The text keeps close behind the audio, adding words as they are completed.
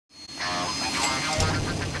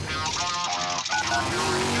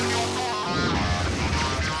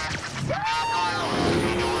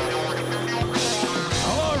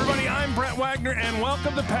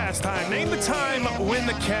Welcome to Pastime. Name the time, win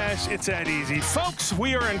the cash. It's that easy. Folks,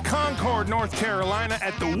 we are in Concord, North Carolina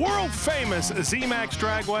at the world-famous Z-Max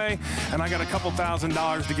Dragway, and I got a couple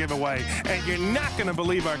 $1,000s to give away. And you're not going to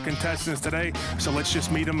believe our contestants today, so let's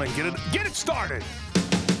just meet them and get it started.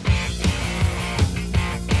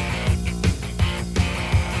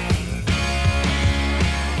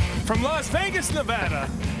 From Las Vegas, Nevada,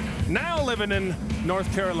 now living in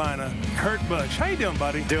North Carolina, Kurt Busch. How you doing,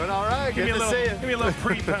 budie? Doing all right. Good to see you. Give me a little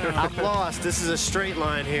pre-pound. I'm lost. This is a straight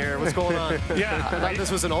line here. What's going on? Yeah. I thought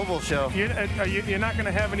this was an oval show. You're not going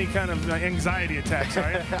to have any kind of anxiety attacks,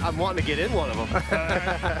 are you? I'm wanting to get in one of them.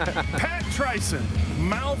 Pat Trison,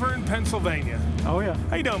 Malvern, Pennsylvania. Oh, yeah.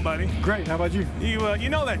 How you doing, buddy? Great. How about you? You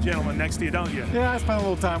know that gentleman next to you, don't you? Yeah, I spent a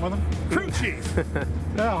little time with him. Crew chief.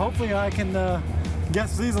 Yeah, hopefully I can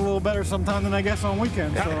guess these a little better sometime than I guess on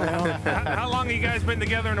weekends. So, how long have you guys been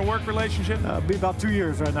together in a work relationship? Be about 2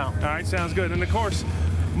 years right now. All right, sounds good. And of course,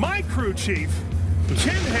 my crew chief,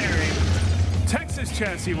 Ken Herring, Texas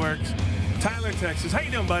Chassis Works, Tyler, Texas. How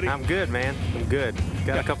you doing, buddy? I'm good, man. I'm good.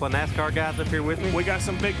 Got a couple of NASCAR guys up here with me. We got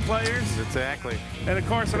some big players. Exactly. And of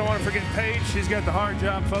course, I don't want to forget Paige. She's got the hard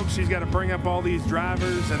job, folks. She's got to bring up all these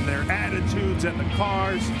drivers and their attitudes and the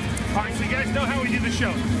cars. All right, so you guys know how we do the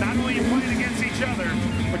show. Not only are you playing against each other,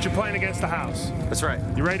 but you're playing against the house. That's right.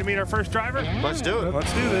 You ready to meet our first driver? Let's do it.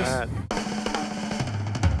 Let's do this. All right.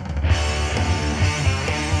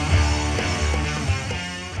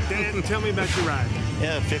 Dan, tell me about your ride.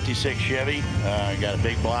 Yeah, 56 Chevy. Got a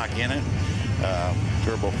big block in it.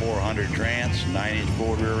 Turbo 400 trans, 9-inch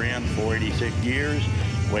Ford rear end, 486 gears.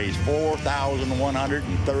 Weighs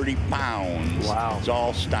 4,130 pounds. Wow. It's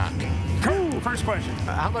all stock. Kurt, first question.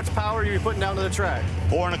 How much power are you putting down to the track?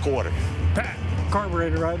 4 1/4. Pat.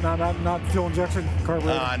 Carburetor, right? Not fuel injection,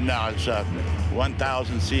 carburetor. No, it's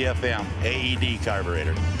 1,000 CFM AED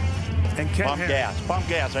carburetor. And Ken Pump Herring. gas. Pump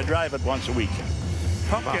gas. I drive it once a week.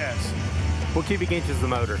 Pump gas. What cubic inch is the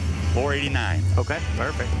motor? 489. Okay,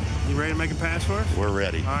 perfect. You ready to make a pass for us? We're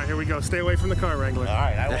ready. All right, here we go. Stay away from the car wrangler. All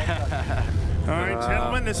right, I won't. All right,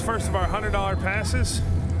 gentlemen, this first of our $100 passes.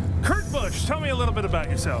 Kurt Busch, tell me a little bit about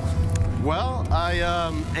yourself. Well, I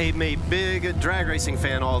am a big drag racing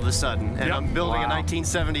fan all of a sudden, and I'm building a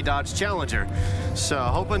 1970 Dodge Challenger. So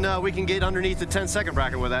hoping we can get underneath the 10-second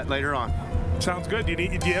bracket with that later on. Sounds good. Do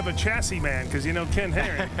you have a chassis man? Because you know Ken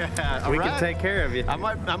Herring. We can take care of you. I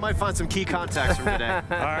might find some key contacts from today.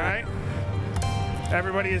 All right.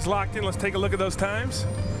 Everybody is locked in. Let's take a look at those times.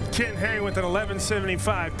 Ken Herring with an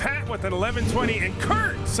 11:75, Pat with an 11:20, and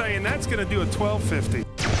Kurt saying that's going to do a 12:50.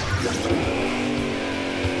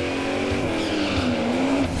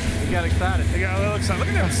 You got excited. They got a little excited. Look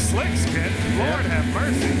at them slicks, kid. Lord have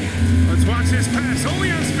mercy. Let's watch this pass.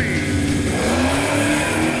 Only on speed.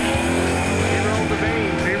 He rolled the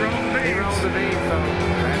beans. He rolled the beans. He rolled the beans, so.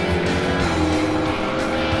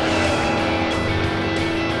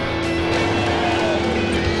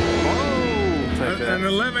 An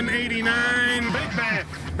 11:89 big bang.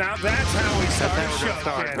 Now that's how we start a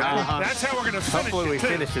show. Kid. That's how we're going to finish. Hopefully we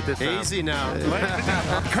finish it this time. Easy now.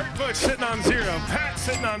 Kurt Busch sitting on 0, Pat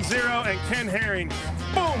sitting on 0, and Ken Herring,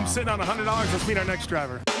 boom, sitting on $100. Let's meet our next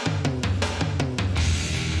driver.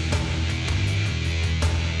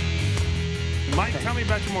 Mike, tell me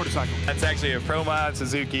about your motorcycle. That's actually a Pro Mod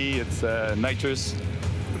Suzuki. It's nitrous.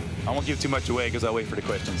 I won't give too much away because I'll wait for the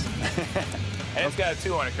questions. And it's got a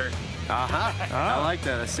 2 on it, Kurt. I like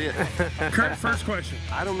that. I see it. Kurt, first question.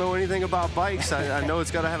 I don't know anything about bikes. I know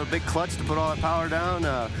it's got to have a big clutch to put all that power down.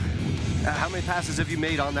 How many passes have you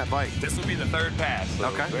made on that bike? This will be the 3rd pass, so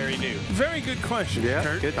okay. Very new. Very good question, Yeah,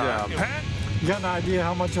 Kurt. good job. Pat? You got an idea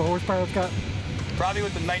how much your horsepower it's got? Probably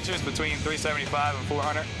with the nitrous between 375 and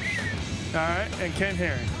 400. All right, and Ken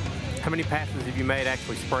Herring. How many passes have you made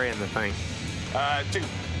actually spraying the thing? 2.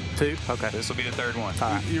 2? Okay. This will be the 3rd one.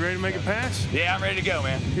 All right. You ready to make a pass? Yeah, I'm ready to go,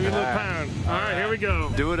 man. Give me a little pound. All right, here we go.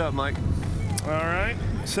 Do it up, Mike. All right,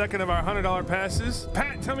 second of our $100 passes.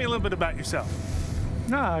 Pat, tell me a little bit about yourself.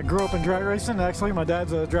 Nah, I grew up in drag racing. Actually, my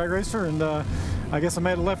dad's a drag racer, and I guess I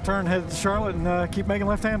made a left turn, headed to Charlotte, and keep making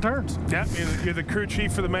left-hand turns. Yep, you're the crew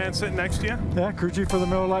chief for the man sitting next to you. Yeah, crew chief for the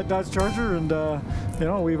Miller Lite Dodge Charger, and you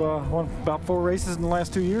know, we've won about 4 races in the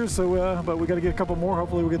last 2 years. So, but we got to get a couple more.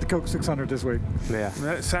 Hopefully, we'll get the Coke 600 this week. Yeah.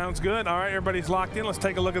 That sounds good. All right, everybody's locked in. Let's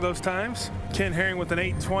take a look at those times. Ken Herring with an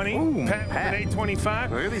 8:20. Ooh, Pat with an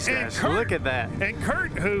 8:25. Look at these guys. Kurt, Look at that. And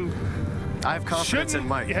Kurt, who I have confidence in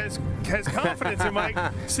Mike. has confidence in Mike,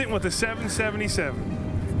 sitting with a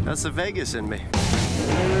 777. That's the Vegas in me.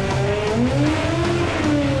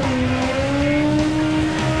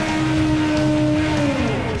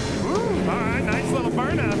 All right, nice little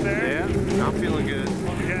burnout there. Yeah, I'm feeling good.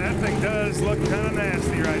 Yeah, that thing does look kind of nasty.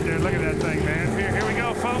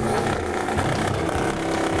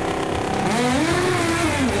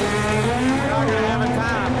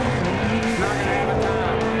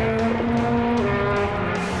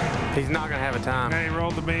 time. Yeah, he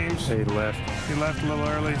rolled the beams. He left. He left a little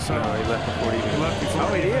early, so. No, he left before he even. He left before.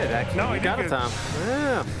 Oh, he did, actually. No, he got a did. time.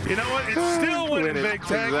 Yeah. You know what? It's still winning big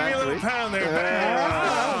tag. Give me a little pound there.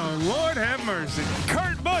 Oh, Lord have mercy.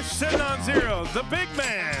 Kurt Busch sitting on 0. The big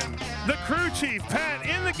man. The crew chief, Pat,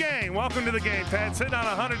 in the game. Welcome to the game, Pat. Sitting on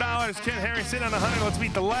 $100. Ken Herring sitting on 100. Let's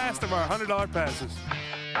meet the last of our $100 passes.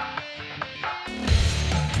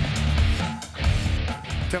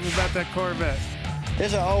 Tell me about that Corvette.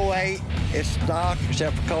 It's an 08. It's stock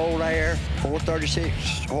except for cold air,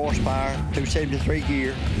 436 horsepower, 273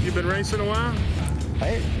 gear. You been racing a while?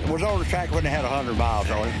 It was on the track when they had 100 miles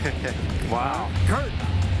on it. Wow. Kurt.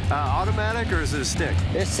 Automatic or is it a stick?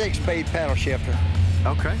 It's 6-speed pedal shifter.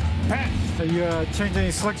 Okay. Pat. Have you changed any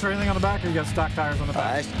slicks or anything on the back, or you got stock tires on the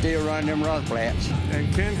back? I still run them run flats.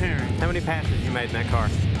 And Ken Herring. How many passes you made in that car?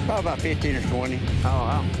 Probably about 15 or 20. Oh,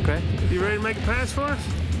 wow. Okay. You ready to make a pass for us?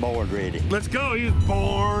 Board ready. Let's go. He's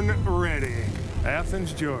born ready.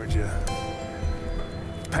 Athens, Georgia.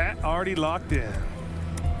 Pat already locked in.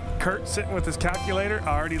 Kurt sitting with his calculator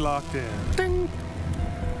already locked in. Ding.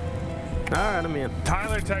 All right, I'm in.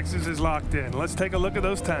 Tyler, Texas is locked in. Let's take a look at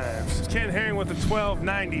those times. Ken Herring with a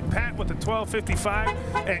 12:90, Pat with a 12:55,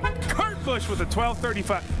 and Kurt Busch with a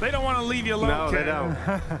 12:35. They don't want to leave you alone, No, Ken. they don't.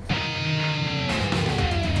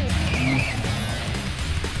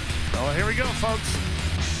 Oh, here we go, folks.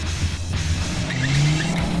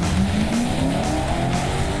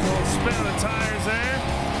 Little spin of the tires there.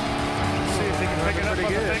 Let's see if he can pick it up on the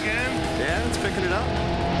big end. Yeah, it's picking it up.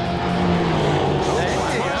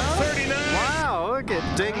 Wow, look at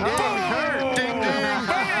Ding, ding, Kurt. Ding, ding.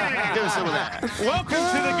 Bang! Give us some of that. Welcome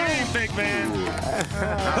to the game, big man. Look at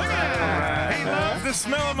that. He loves the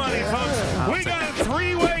smell of money, folks. We got a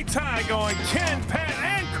three-way tie going. Ken, Pat,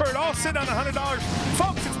 and Kurt all sit on $100.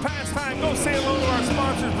 Folks, it's past time. Go say hello to our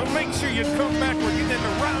sponsors, but make sure you come back. We're getting into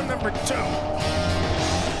round number 2.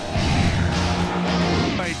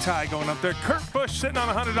 Tie going up there. Kurt Busch sitting on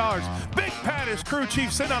 $100. Big Pat, his crew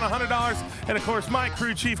chief, sitting on $100. And of course, my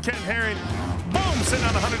crew chief, Ken Herring, boom, sitting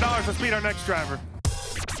on $100. Let's meet our next driver.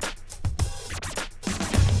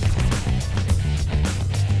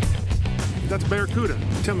 That's Barracuda.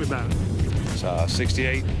 Tell me about it. It's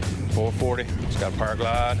 68, 440. It's got a power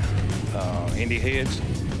glide, Indy heads,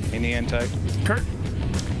 Indy intake. Kurt?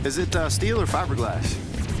 Is it steel or fiberglass?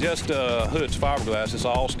 Just hood's fiberglass. It's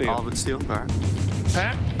all steel. All of it's steel? All right.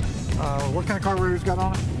 Pat? What kind of carburetor's got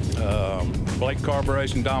on it? Blake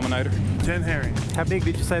carburation Dominator. Ken Herring. How big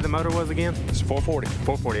did you say the motor was again? It's 440.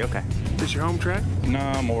 440, okay. This your home track? No,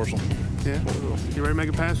 Morsel. Yeah. You ready to make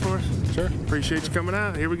a pass for us? Sure. Appreciate you coming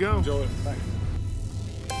out. Here we go. Enjoy it. Thanks.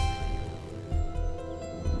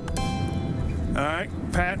 All right.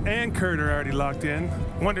 Pat and Kurt are already locked in.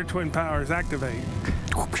 Wonder Twin Powers activate.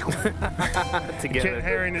 Together. Ken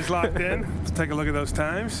Herring is locked in. Let's take a look at those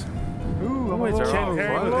times. Ooh, I'm a Boys little are Ken all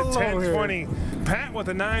Herring with a low here. 1020. Pat with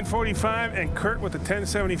a 945 and Kurt with a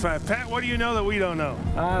 1075. Pat, what do you know that we don't know?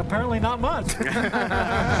 Apparently not much. There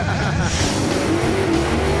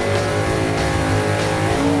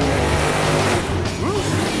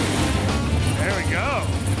we go.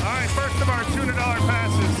 All right, first of our $200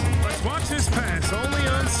 passes. Let's watch this pass only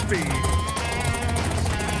on speed.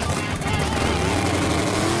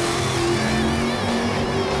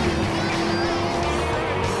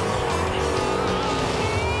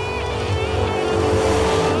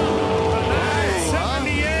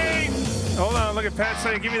 Look at Pat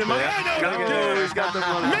saying, give me the money. Yeah. I know what to do. He's got the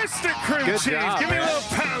money. Mr. Crew Good Chief, job, give me a man. little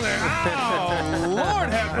pound there. Oh, Lord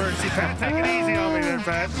have mercy, Pat. Take it easy on me there,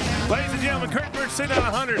 Pat. Ladies and gentlemen, Kurt Busch sitting on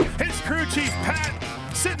 100. His crew chief, Pat,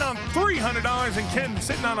 sitting on $300, and Ken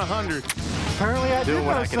sitting on 100. Apparently I did Doing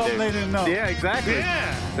what know I can something do. they didn't know. Yeah, exactly.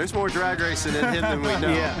 Yeah. There's more drag racing in him than we know.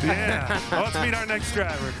 Yeah. Well, let's meet our next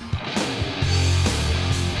driver.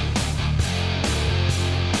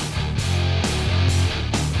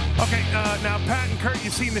 Okay, now Pat and Kurt,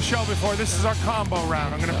 you've seen the show before. This is our combo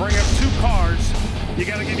round. I'm going to bring up 2 cars. You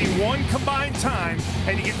got to give me one combined time,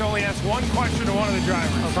 and you get to only ask one question to one of the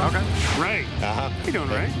drivers. Okay. Ray, how you doing,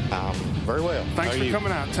 Ray? Very well. Thanks for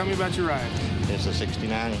coming out. Tell me about your ride. It's a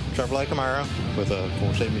 69 Chevrolet Camaro with a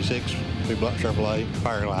 476 2-block Chevrolet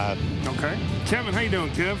power glide. Okay. Kevin, how you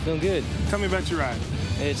doing, Kev? Doing good. Tell me about your ride.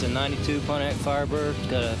 It's a 92 Pontiac Firebird. It's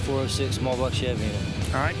got a 406 small block Chevy in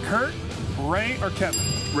it. All right, Kurt, Ray, or Kevin?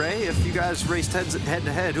 Ray, if you guys raced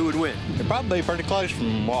head-to-head, who would win? It'd probably be pretty close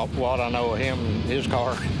from what I know of him, his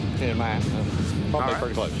car, and mine. Probably All right.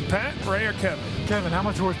 pretty close. Pat, Ray, or Kevin? Kevin, how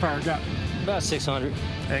much horsepower you got? About 600.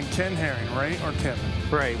 And Ken Herring, Ray or Kevin?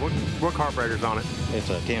 Ray, what carburetor's on it? It's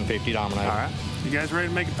a 1050 Dominator. All right. You guys ready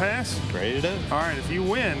to make a pass? Ready to do. All right, if you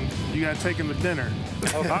win, you got to take him to dinner.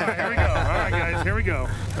 All right, here we go. All right, guys, here we go.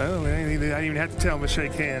 Oh, I didn't even have to tell him to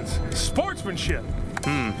shake hands. Sportsmanship.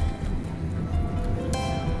 All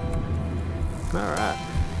right.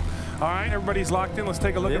 All right, everybody's locked in. Let's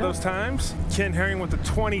take a look at those times. Ken Herring with the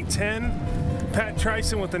 2010, Pat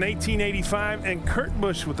Tryson with an 1885, and Kurt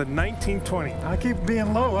Busch with a 1920. I keep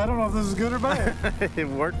being low. I don't know if this is good or bad. It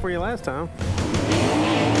worked for you last time.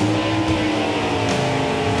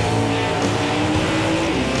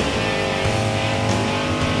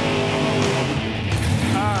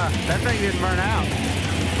 That thing didn't burn out.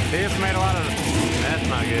 It just made a lot of... That's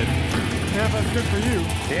not good. Yeah, that's good for you.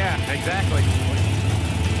 Yeah, exactly.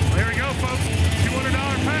 Well, here we go, folks.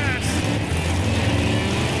 $200 pass.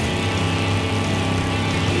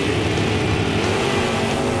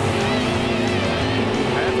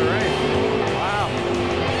 That's a race. Wow.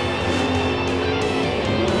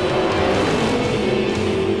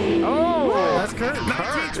 Oh, that's Kurt.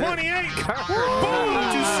 1928. Boom!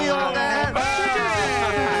 Did you see all that?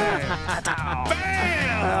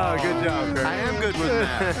 Bam! Oh, good job, Kurt. I am good with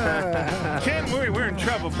that. Ken, we're in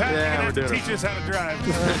trouble. Pat, Yeah, you're going to have to we're teach us how to drive.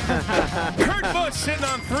 Kurt Busch sitting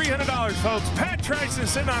on $300, folks. Pat Tryson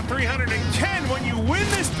sitting on $300. And Ken, when you win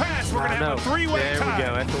this pass, we're going to have a three-way tie. There we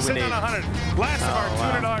go. That's what we sitting need. on 100. Last of our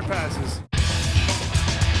 $200 passes.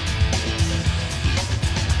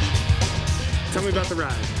 Tell me about the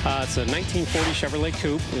ride. It's a 1940 Chevrolet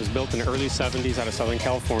Coupe. It was built in the early 70s out of Southern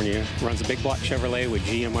California. Runs a big block Chevrolet with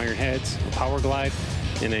GM iron heads, a power glide,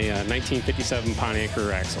 and a 1957 Pontiac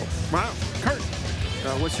rear axle. Wow. Kurt.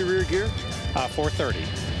 What's your rear gear? 430.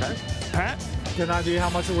 Okay. Pat? Get an idea how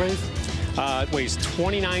much it weighs? It weighs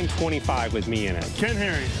 2925 with me in it. Ken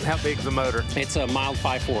Herring. How big's the motor? It's a mild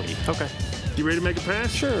 540. Okay. You ready to make a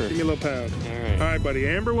pass? Sure. Give me a little pound. All right. All right, buddy.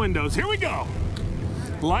 Amber windows. Here we go.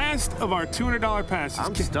 Last of our $200 passes.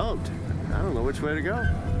 I'm stumped. I don't know which way to go.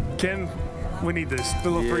 Ken, we need this.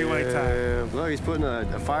 The little three-way tie. Look, he's putting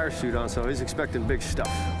a fire suit on, so he's expecting big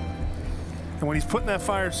stuff. And when he's putting that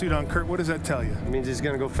fire suit on, Kurt, what does that tell you? It means he's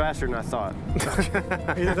going to go faster than I thought.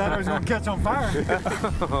 Either that or he's going to catch on fire.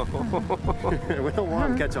 We don't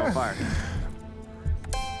want him to catch on fire.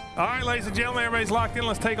 All right, ladies and gentlemen, everybody's locked in.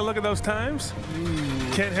 Let's take a look at those times.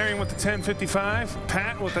 Ken Herring with the 1055,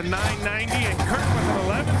 Pat with the 990, and Kurt with an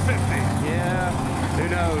 1150. Yeah, who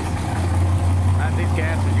knows? At these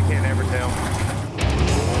gases, you can't ever tell.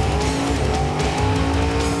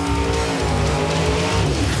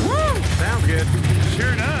 Woo! Sounds good.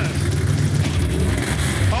 Sure does.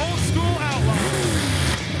 Old school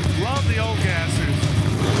Outlaws. Love the old gassers.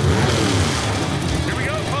 Here we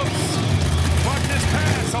go, folks. Watch this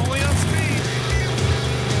pass, only on speed.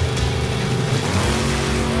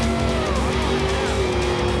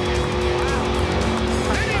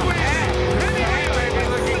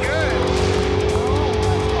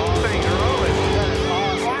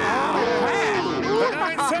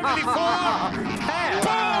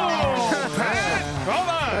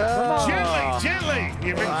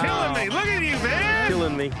 You've been killing me. Look at you, man.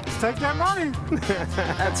 Killing me. Let's take that money.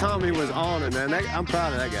 That Tommy was on it, man. I'm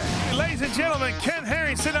proud of that guy. Ladies and gentlemen, Ken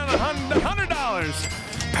Herring sitting on $100.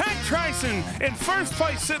 Pat Tryson in first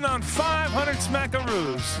place sitting on 500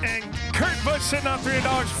 smackaroos. And Kurt Busch sitting on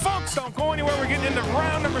 $300. Folks, don't go anywhere. We're getting into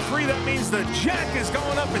round number 3. That means the jack is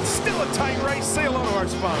going up. It's still a tight race. Say hello to our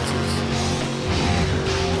sponsors.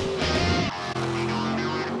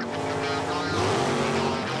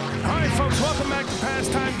 Folks, welcome back to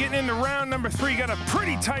Pastime. Getting into round number 3. Got a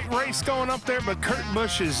pretty tight race going up there, but Kurt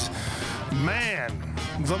Busch is the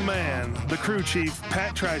crew chief,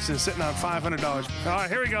 Pat Tryson, sitting on $500. All right,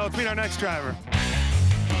 here we go. Let's meet our next driver.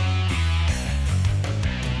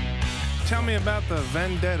 Tell me about the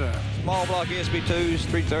Vendetta. Small block SB2s,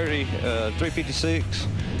 330, 356.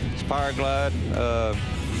 It's power glide.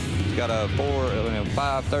 It's got a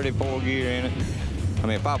 534 gear in it.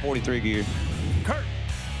 543 gear. Kurt.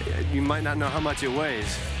 You might not know how much it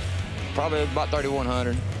weighs. Probably about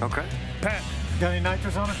 3,100. Okay. Pat. Got any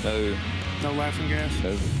nitrous on it? No. No laughing gas?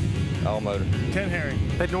 No. All motor. Ken Herring.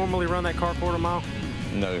 They normally run that car quarter mile?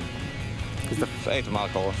 No. It's 8th mile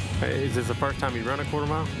car. Hey, is this the first time you run a quarter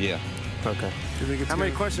mile? Yeah. Okay. How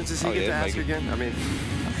many questions does he get to ask again? I mean,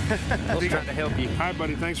 I was trying to help you. All right,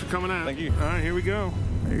 buddy. Thanks for coming out. Thank you. All right, here we go.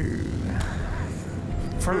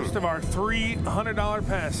 First of our $300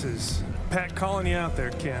 passes. Pat, calling you out there,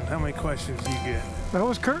 Ken. How many questions do you get? That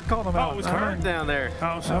was Kurt calling him out. Oh, it was Kurt down there.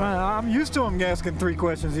 Oh, sorry. I'm used to him asking 3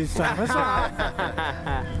 questions each time. That's all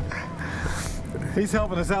right. He's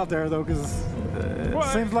helping us out there, though, because... Well,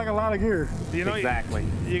 what? Seems like a lot of gear. You know, Exactly.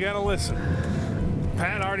 You got to listen.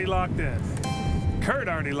 Pat already locked in. Kurt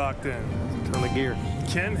already locked in. Ton of gear.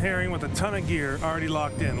 Ken Herring with a ton of gear already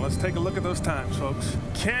locked in. Let's take a look at those times, folks.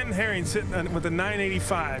 Ken Herring sitting with a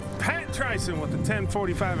 985. Pat Tryson with a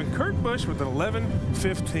 1045, and Kurt Busch with an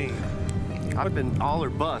 1115. I've been all or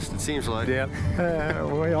bust, it seems like. Yep.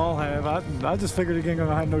 We all have. I just figured it ain't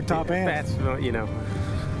gonna have no top end. That's, you know,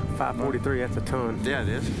 543, that's a ton. Yeah, it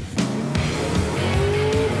is.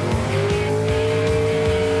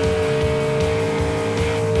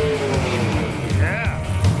 Yeah.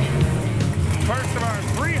 First of our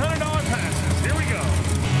 $300 passes. Here we go.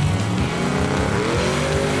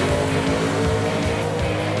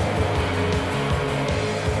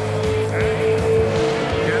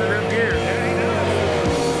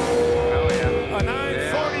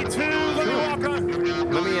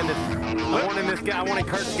 I wanted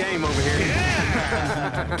Kurt's game over here.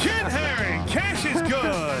 Yeah! Ken Herring, cash is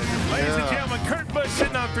good. Ladies and gentlemen, Kurt Busch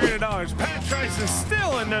sitting on $300. Pat Tryson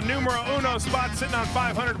still in the numero uno spot, sitting on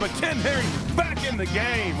 $500, but Ken Herring back in the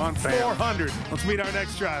game on $400. Let's meet our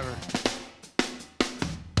next driver.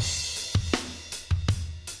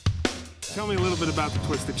 Tell me a little bit about the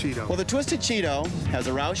Twisted Cheeto. Well, the Twisted Cheeto has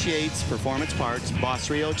a Roush Yates Performance Parts Boss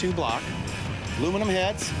 302 block, aluminum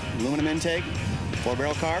heads, aluminum intake,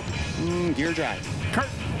 4-barrel carb, gear drive. Kurt,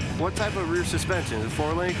 what type of rear suspension? Is it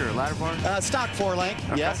 4-link or a ladder bar? Stock 4-link,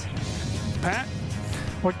 yes. Pat?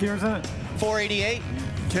 What gear's in it? 488.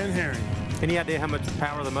 Ken Herring. Any idea how much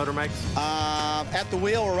power the motor makes? At the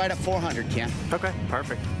wheel, we're right at 400, Ken. Okay,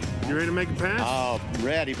 perfect. You ready to make a pass? Oh,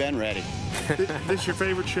 ready, been ready. This your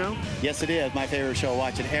favorite show? Yes, it is. My favorite show.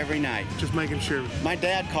 Watch it every night. Just making sure. My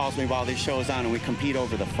dad calls me while this show's on, and we compete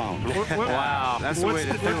over the phone. Wow. That's the way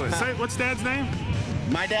to do it. What's Dad's name?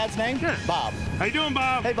 My dad's name? Yeah. Bob. How you doing,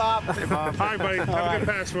 Bob? Hey, Bob. Hey, Bob. All right, buddy. Have a good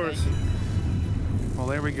pass for us. Well,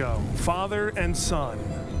 there we go. Father and son.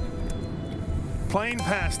 Playing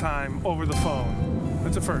pastime over the phone.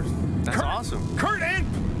 That's a first. That's awesome. Kurt and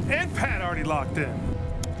Pat already locked in.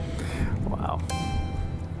 Wow.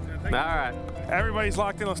 All right. Everybody's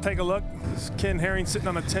locked in. Let's take a look. This is Ken Herring sitting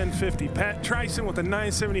on a 1050. Pat Tryson with a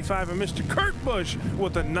 975, and Mr. Kurt Busch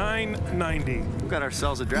with a 990. We got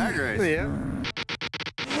ourselves a drag race. Yeah.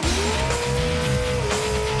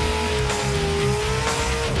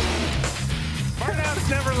 Burnouts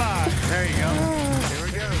never lie. There you go. Here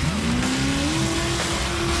we go.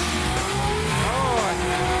 Oh,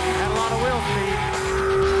 had a lot of wheel speed.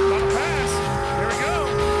 On a pass. Here we go.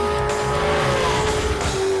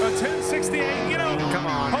 A 1068. You know. Come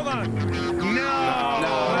on. Hold on. No.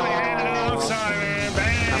 Let me hand it off. Sorry, man.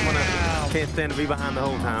 Bam. Can't stand to be behind the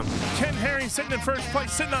whole time. Ken Herring sitting in first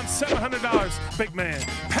place, sitting on $700. Big man.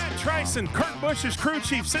 Pat Tryson, Kurt Busch's crew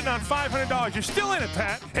chief, sitting on $500. You're still in it,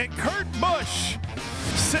 Pat. And Kurt Busch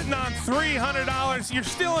sitting on $300. You're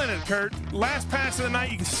still in it, Kurt. Last pass of the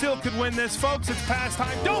night. You still could win this, folks. It's pass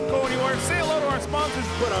time. Don't go anywhere. Say hello to our sponsors.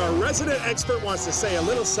 But our resident expert wants to say a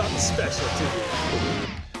little something special to you.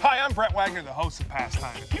 Hi, I'm Brett Wagner, the host of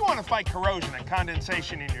Pastime. If you want to fight corrosion and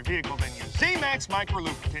condensation in your vehicle, then use Z-Max Micro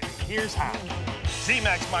Lubricant, and here's how.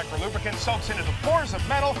 Z-Max Micro Lubricant soaks into the pores of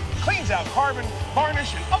metal, cleans out carbon,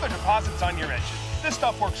 varnish, and other deposits on your engine. This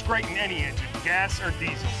stuff works great in any engine, gas or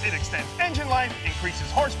diesel. It extends engine life, increases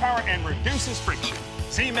horsepower, and reduces friction.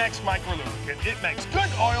 Z-Max Micro Lubricant. It makes good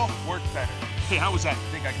oil work better. Hey, how was that?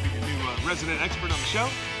 Think I can be the new resident expert on the show?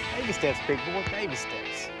 Baby steps, big boy, baby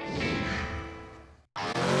steps.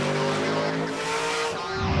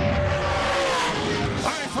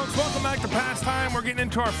 Folks, welcome back to Pastime. We're getting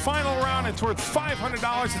into our final round. It's worth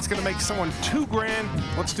 $500. It's going to make someone $2 grand.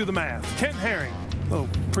 Let's do the math. Ken Herring, little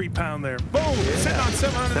pre-pound there. Boom, sitting on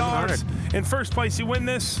 $700. In first place, you win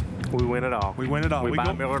this. We win it all. We win it all. We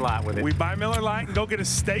buy Miller Lite with it. We buy Miller Lite and go get a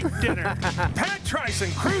steak dinner. Pat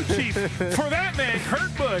Tryson, crew chief for that man,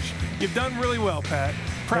 Kurt Busch. You've done really well, Pat.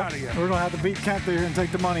 Proud of you. We're going to have to beat Kent here and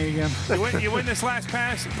take the money again. You win this last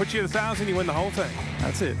pass, it puts you at 1,000, you win the whole thing.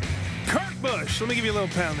 That's it. Kurt Busch, let me give you a little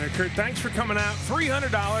pound there, Kurt. Thanks for coming out.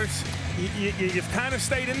 $300. You've kind of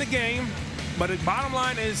stayed in the game, but the bottom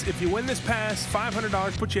line is if you win this pass,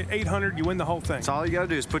 $500 puts you at $800. You win the whole thing. That's all you got to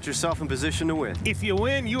do is put yourself in position to win. If you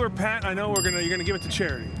win, you or Pat, I know you're gonna give it to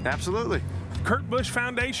charity. Absolutely. Kurt Busch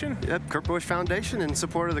Foundation? Yep, Kurt Busch Foundation in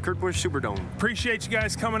support of the Kurt Busch Superdome. Appreciate you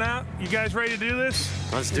guys coming out. You guys ready to do this?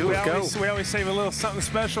 Let's do it. Go. We always save a little something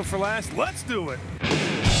special for last. Let's do it.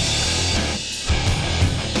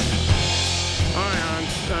 All right,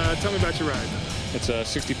 Hans, tell me about your ride. It's a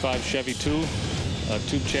 65 Chevy 2, a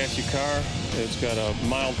tube chassis car. It's got a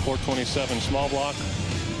mild 427 small block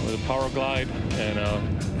with a power glide and a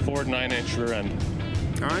Ford 9-inch rear end.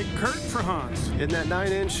 All right, Kurt for Hans. In that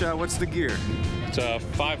 9-inch, what's the gear? It's a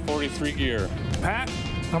 543 gear. Pat?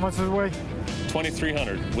 How much does it weigh?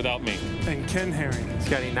 2,300 without me. And Ken Herring. It's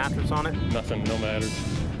got any nitrous on it? Nothing, no matters.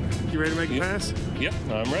 You ready to make a pass? Yep,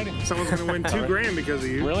 I'm ready. Someone's going to win $2 grand because of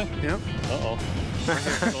you. Really? Yep. Uh-oh.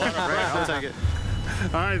 I'll take it.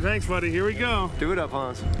 All right, thanks, buddy. Here we go. Do it up,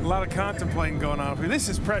 Hans. A lot of contemplating going on here. This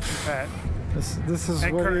is pressure, Pat. This is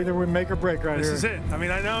And what Kurt, either we make or break right this here. This is it. I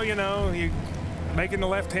mean, I know, you making the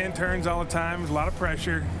left-hand turns all the time. There's a lot of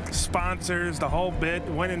pressure. Sponsors, the whole bit,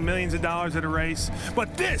 winning millions of dollars at a race.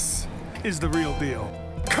 But this is the real deal.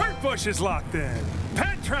 Kurt Busch is locked in.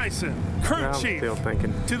 Pat Tryson, crew chief, still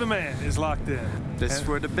thinking. to the man, is locked in. This is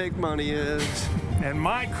where the big money is. And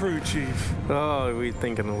my crew chief. Oh, we're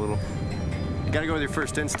thinking a little. You gotta go with your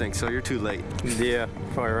first instinct, so you're too late. Yeah,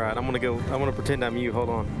 probably right. I'm gonna pretend I'm you. Hold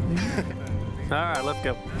on. All right, let's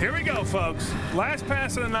go. Here we go, folks. Last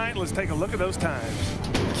pass of the night. Let's take a look at those times.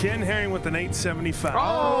 Ken Herring with an 875.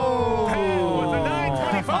 Oh! Pat with a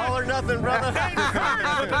 925. All or nothing, brother. And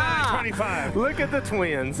Kurt with a 925. Look at the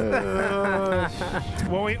twins.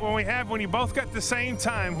 When you both got the same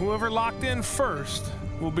time, whoever locked in first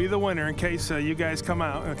will be the winner in case you guys come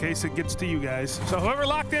out, in case it gets to you guys. So whoever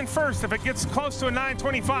locked in first, if it gets close to a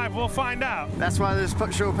 925, we'll find out. That's why this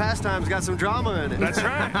show Pastime's got some drama in it. That's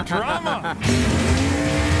right, drama.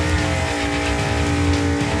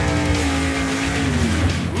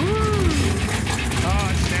 Oh,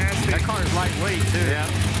 it's nasty. That car is lightweight, too. Yeah.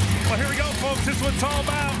 Well, here we go, folks. This is what it's all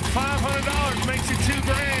about. $500 makes you $2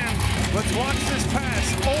 grand. Let's watch this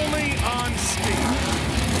pass only on speed.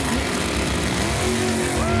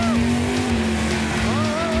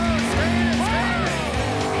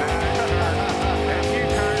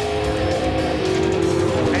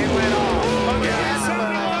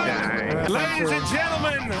 Ladies and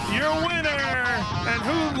gentlemen, your winner, and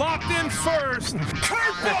who locked in first,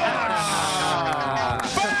 Kurt Busch!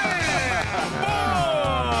 Bam! Boom!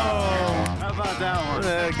 How about that one?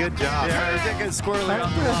 Good job. Yeah, we're getting squirrely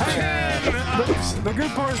off the line. The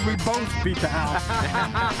good part is we both beat the house.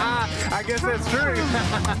 I guess that's true.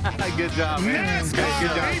 Good job, man. Nascar,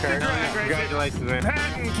 Good job, beat the Kurt. drag race. Congratulations, man.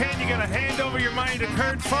 Pat and Ken, you gotta hand over your money to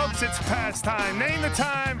Kurt. Folks, it's past time. Name the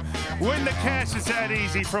time, win the cash. It's that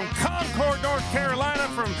easy. From Concord, North Carolina,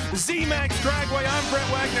 from Z-Max Dragway, I'm Brett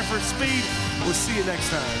Wagner for Speed. We'll see you next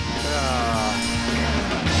time.